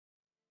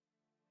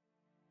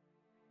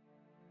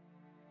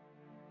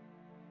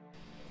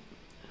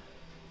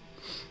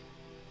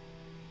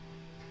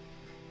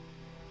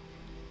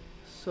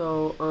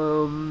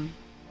So,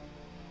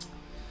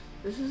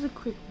 this is a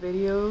quick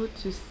video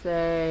to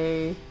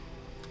say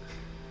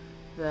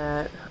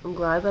that I'm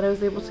glad that I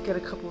was able to get a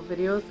couple of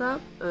videos up,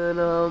 and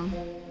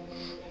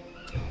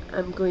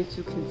I'm going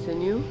to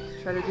continue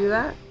to try to do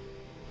that,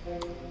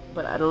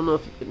 but I don't know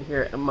if you can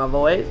hear it in my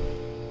voice.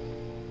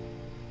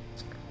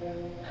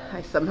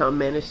 I somehow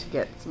managed to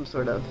get some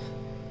sort of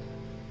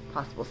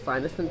possible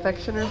sinus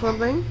infection or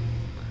something.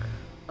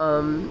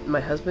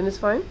 My husband is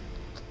fine.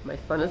 My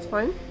son is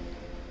fine.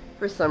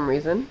 For some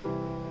reason,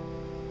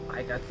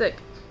 I got sick.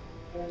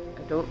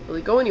 I don't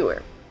really go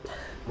anywhere.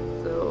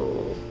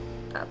 So,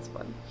 that's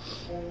fun.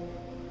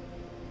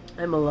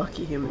 I'm a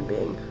lucky human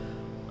being.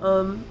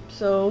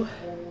 So,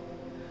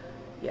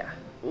 yeah.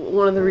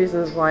 One of the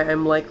reasons why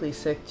I'm likely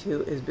sick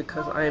too is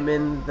because I'm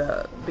in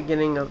the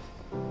beginning of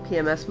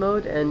PMS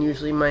mode, and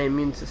usually my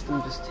immune system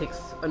just takes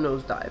a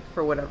nosedive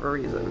for whatever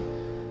reason.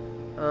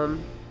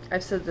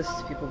 I've said this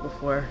to people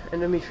before.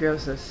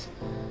 Endometriosis.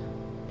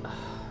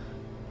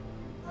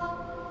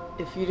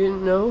 If you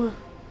didn't know,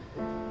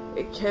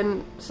 it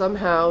can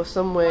somehow,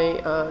 some way,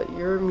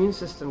 your immune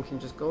system can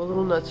just go a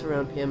little nuts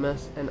around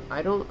PMS, and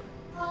I don't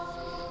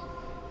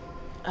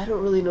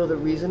really know the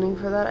reasoning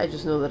for that. I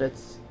just know that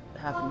it's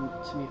happened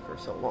to me for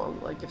so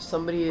long. Like, if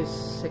somebody is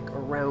sick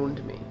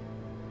around me,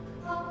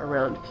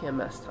 around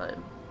PMS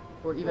time,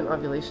 or even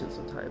ovulation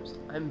sometimes,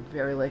 I'm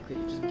very likely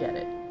to just get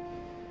it.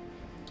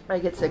 I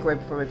get sick right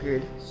before my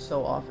period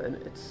so often.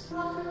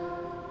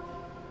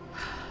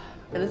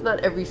 And it's not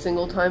every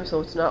single time,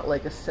 so it's not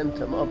like a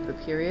symptom of the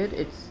period.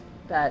 It's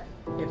that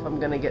if I'm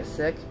gonna get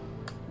sick,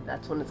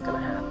 that's when it's gonna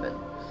happen.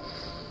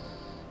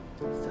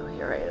 So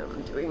here I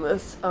am doing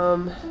this.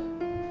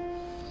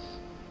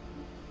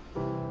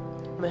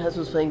 My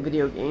husband's playing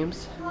video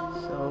games,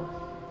 so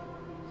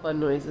fun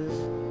noises.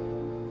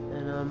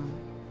 And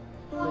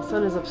my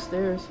son is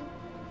upstairs.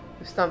 He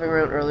was stomping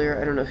around earlier.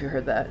 I don't know if you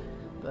heard that,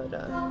 but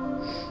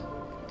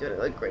doing it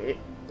like great.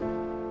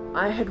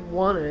 I had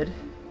wanted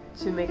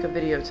to make a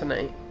video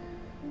tonight,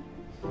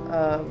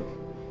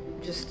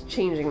 just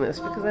changing this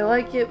because I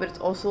like it, but it's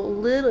also a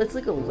little, it's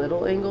like a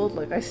little angled.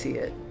 Like, I see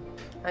it.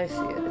 It's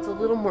a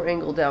little more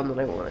angled down than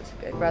I want it to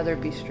be. I'd rather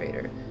it be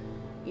straighter.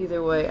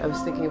 Either way, I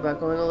was thinking about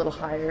going a little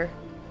higher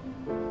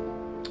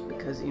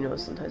because, you know,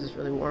 sometimes it's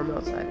really warm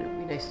outside and it'd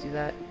be nice to do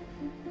that.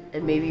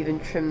 And maybe even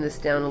trim this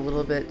down a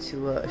little bit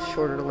to a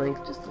shorter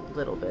length, just a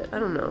little bit. I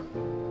don't know.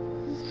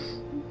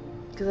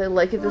 Because I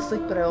like it this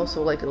length, but I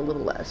also like it a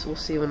little less. We'll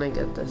see when I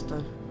get this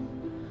done.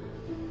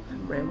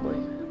 I'm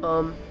rambling.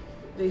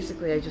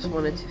 Basically, I just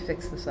wanted to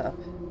fix this up.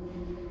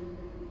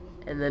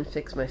 And then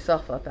fix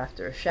myself up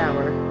after a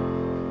shower.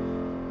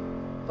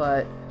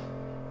 But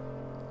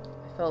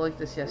I felt like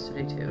this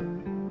yesterday too.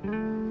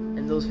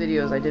 And those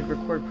videos I did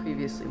record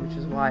previously, which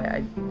is why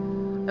I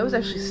was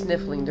actually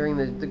sniffling during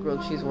the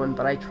grilled cheese one,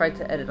 but I tried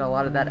to edit a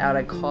lot of that out.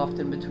 I coughed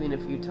in between a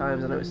few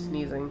times and I was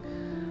sneezing,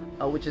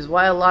 which is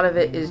why a lot of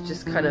it is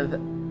just kind of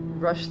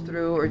rushed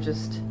through, or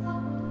just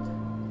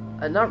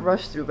not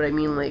rushed through, but I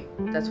mean, like,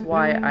 that's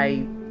why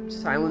I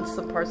silenced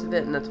some parts of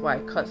it, and that's why I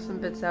cut some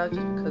bits out,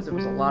 just because there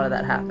was a lot of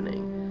that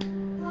happening.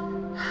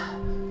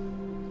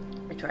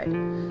 I tried.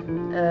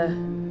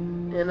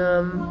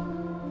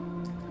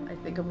 I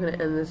think I'm gonna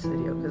end this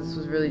video because this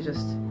was really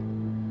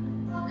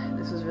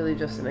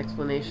just an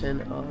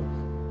explanation of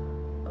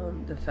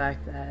the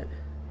fact that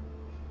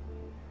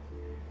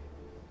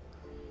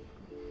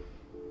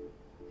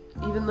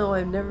even though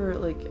I've never,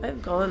 like,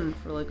 I've gone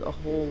for like a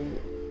whole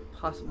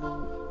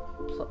possible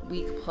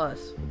week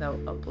plus without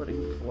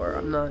uploading before.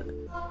 I'm not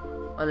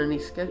on any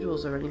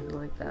schedules or anything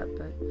like that,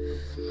 but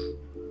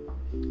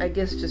I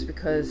guess just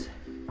because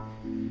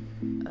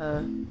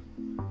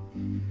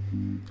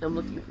I'm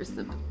looking for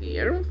sympathy.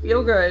 I don't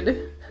feel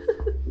good.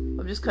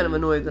 I'm just kind of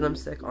annoyed that I'm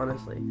sick,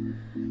 honestly,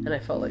 and I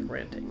felt like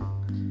ranting.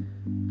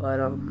 But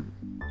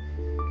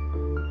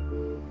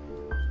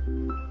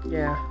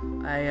yeah,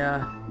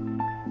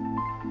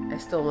 I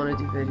still want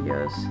to do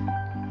videos.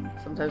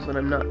 Sometimes when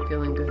I'm not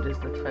feeling good is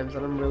the times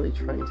that I'm really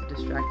trying to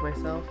distract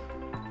myself.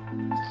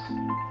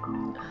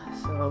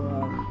 So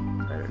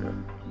I don't know.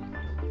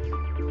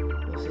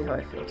 We'll see how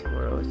I feel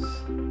tomorrow.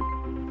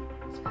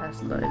 It's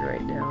past 9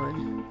 right now,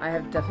 and I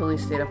have definitely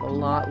stayed up a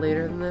lot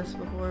later than this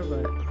before,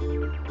 but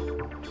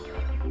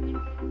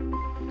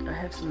I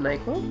have some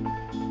NyQuil,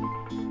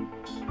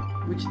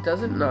 which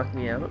doesn't knock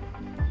me out,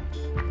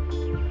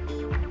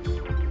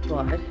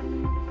 but I'm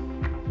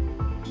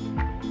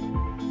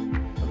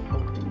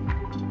hoping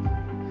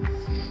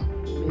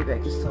maybe I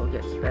can still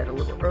get to bed a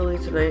little early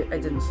tonight. I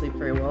didn't sleep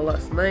very well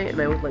last night, and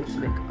I would like to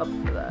make up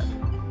for that.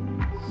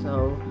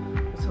 So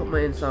let's hope my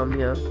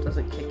insomnia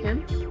doesn't kick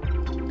in,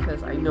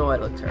 because I know I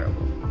look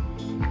terrible.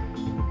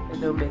 I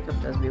know makeup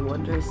does me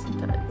wonders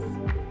sometimes.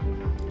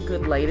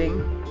 Good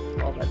lighting,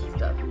 all that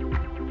stuff.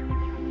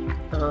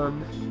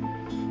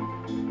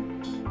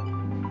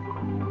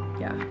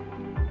 Yeah.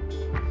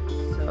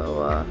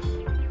 So,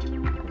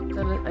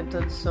 I've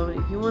done so many.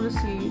 If you want to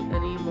see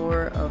any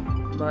more of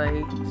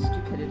my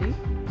stupidity,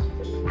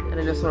 And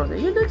I know someone will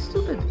say, you're not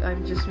stupid.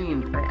 I'm just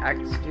mean. I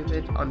act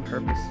stupid on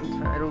purpose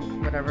sometimes. I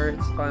don't, whatever,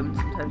 it's fun.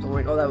 Sometimes I'm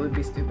like, oh, that would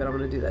be stupid, I'm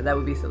gonna do that. That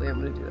would be silly, I'm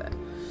gonna do that.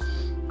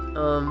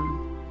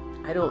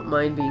 I don't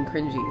mind being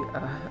cringy.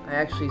 I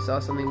actually saw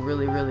something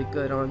really, really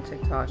good on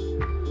TikTok.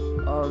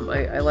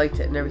 I liked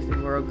it and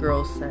everything, where a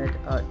girl said,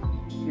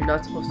 you're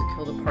not supposed to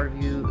kill the part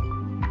of you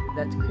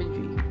that's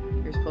cringy.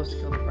 You're supposed to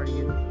kill the part of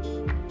you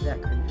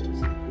that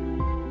cringes.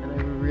 And I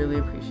really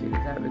appreciated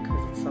that,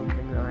 because it's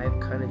something that I've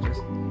kind of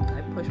just,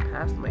 I push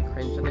past my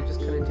cringe and I just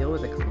kind of deal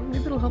with it, because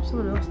maybe it'll help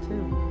someone else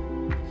too.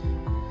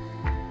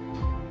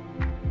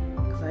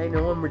 Because I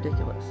know I'm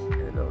ridiculous,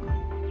 and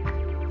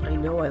I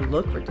know I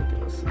look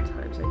ridiculous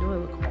sometimes. I know I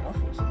look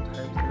awful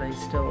sometimes, and I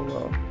still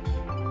will.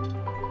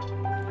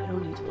 I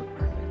don't need to look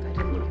perfect. I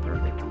didn't look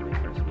perfect in my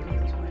first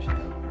videos. Why should I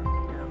look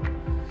perfect now?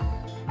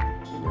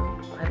 You know,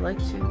 I like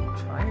to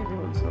try every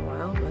once in a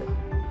while, but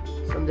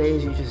some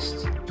days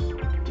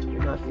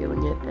you're not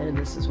feeling it, and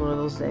this is one of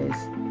those days.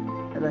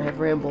 And I have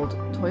rambled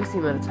twice the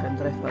amount of time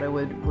that I thought I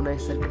would when I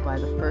said goodbye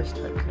the first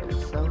time, kind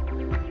of. So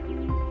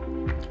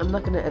I'm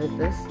not going to edit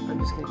this. I'm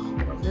just going to keep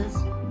it as is.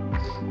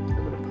 I'm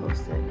going to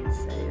post it and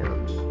say,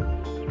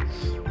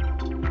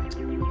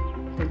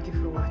 thank you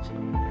for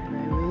watching. And I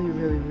really,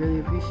 really, really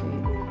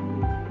appreciate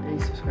any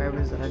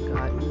subscribers that I've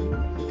gotten,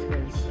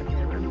 because,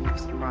 again, I'm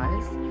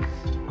surprised,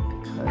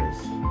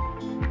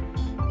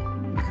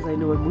 because I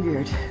know I'm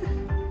weird.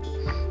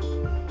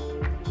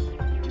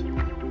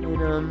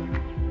 And,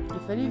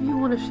 if any of you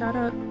want to shout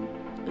out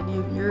any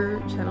of your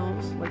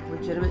channels, like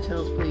legitimate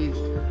channels, please.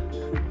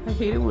 I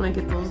hate it when I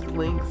get those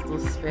links,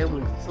 those spam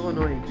links. It's so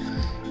annoying.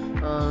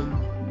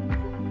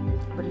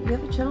 But if you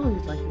have a channel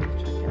you'd like me to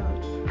check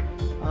out,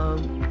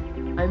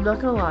 I'm not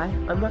gonna lie,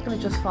 I'm not gonna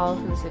just follow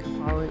for the sake of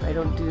following. I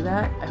don't do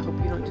that. I hope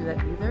you don't do that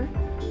either.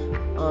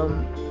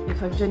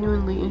 If I'm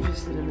genuinely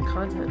interested in the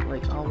content,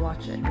 like, I'll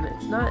watch it. And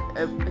it's not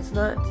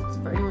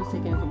for anyone to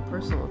take anything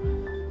personal.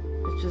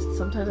 It's just,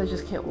 sometimes I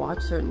just can't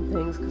watch certain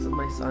things because of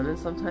my son, and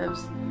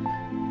sometimes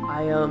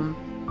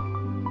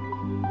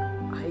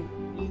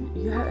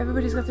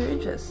everybody's got their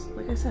interests,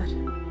 like I said.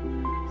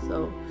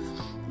 So,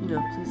 you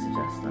know, please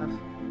suggest stuff,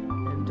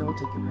 and don't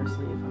take it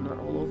personally if I'm not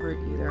all over it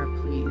either,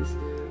 please.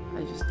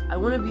 I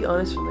want to be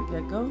honest from the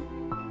get-go.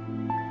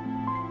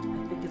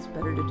 I think it's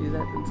better to do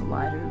that than to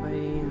lie to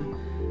everybody and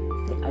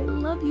say, I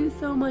love you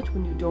so much,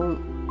 when you don't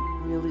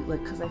really,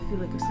 like, because I feel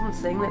like if someone's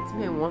saying that to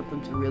me, I want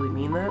them to really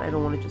mean that. I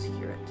don't want to just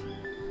hear it.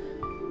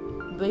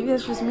 Maybe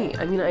that's just me.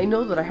 I mean, I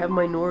know that I have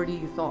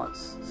minority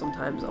thoughts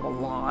sometimes of a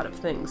lot of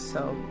things,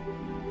 so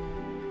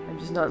I'm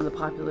just not in the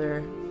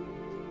popular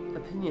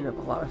opinion of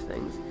a lot of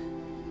things.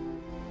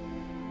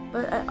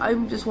 But I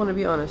just want to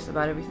be honest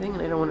about everything,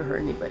 and I don't want to hurt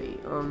anybody.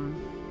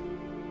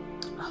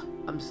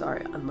 I'm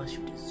sorry, unless you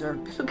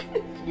deserve it,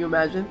 okay? Can you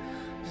imagine?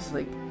 Just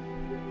like, do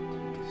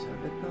you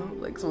deserve it though?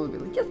 Like, someone would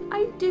be like, yes,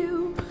 I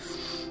do!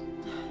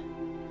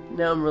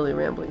 Now I'm really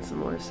rambling some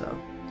more, so,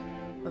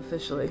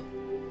 officially.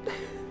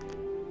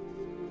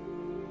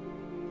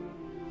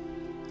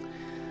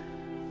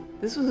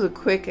 This was a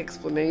quick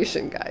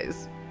explanation,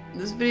 guys.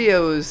 This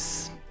video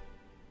is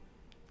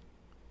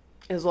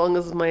as long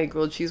as my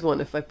grilled cheese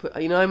one. If I put,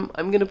 you know,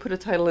 I'm gonna put a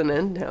title and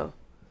end now.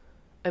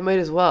 I might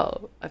as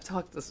well. I've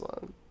talked this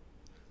long.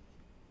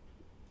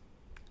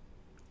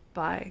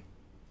 Bye.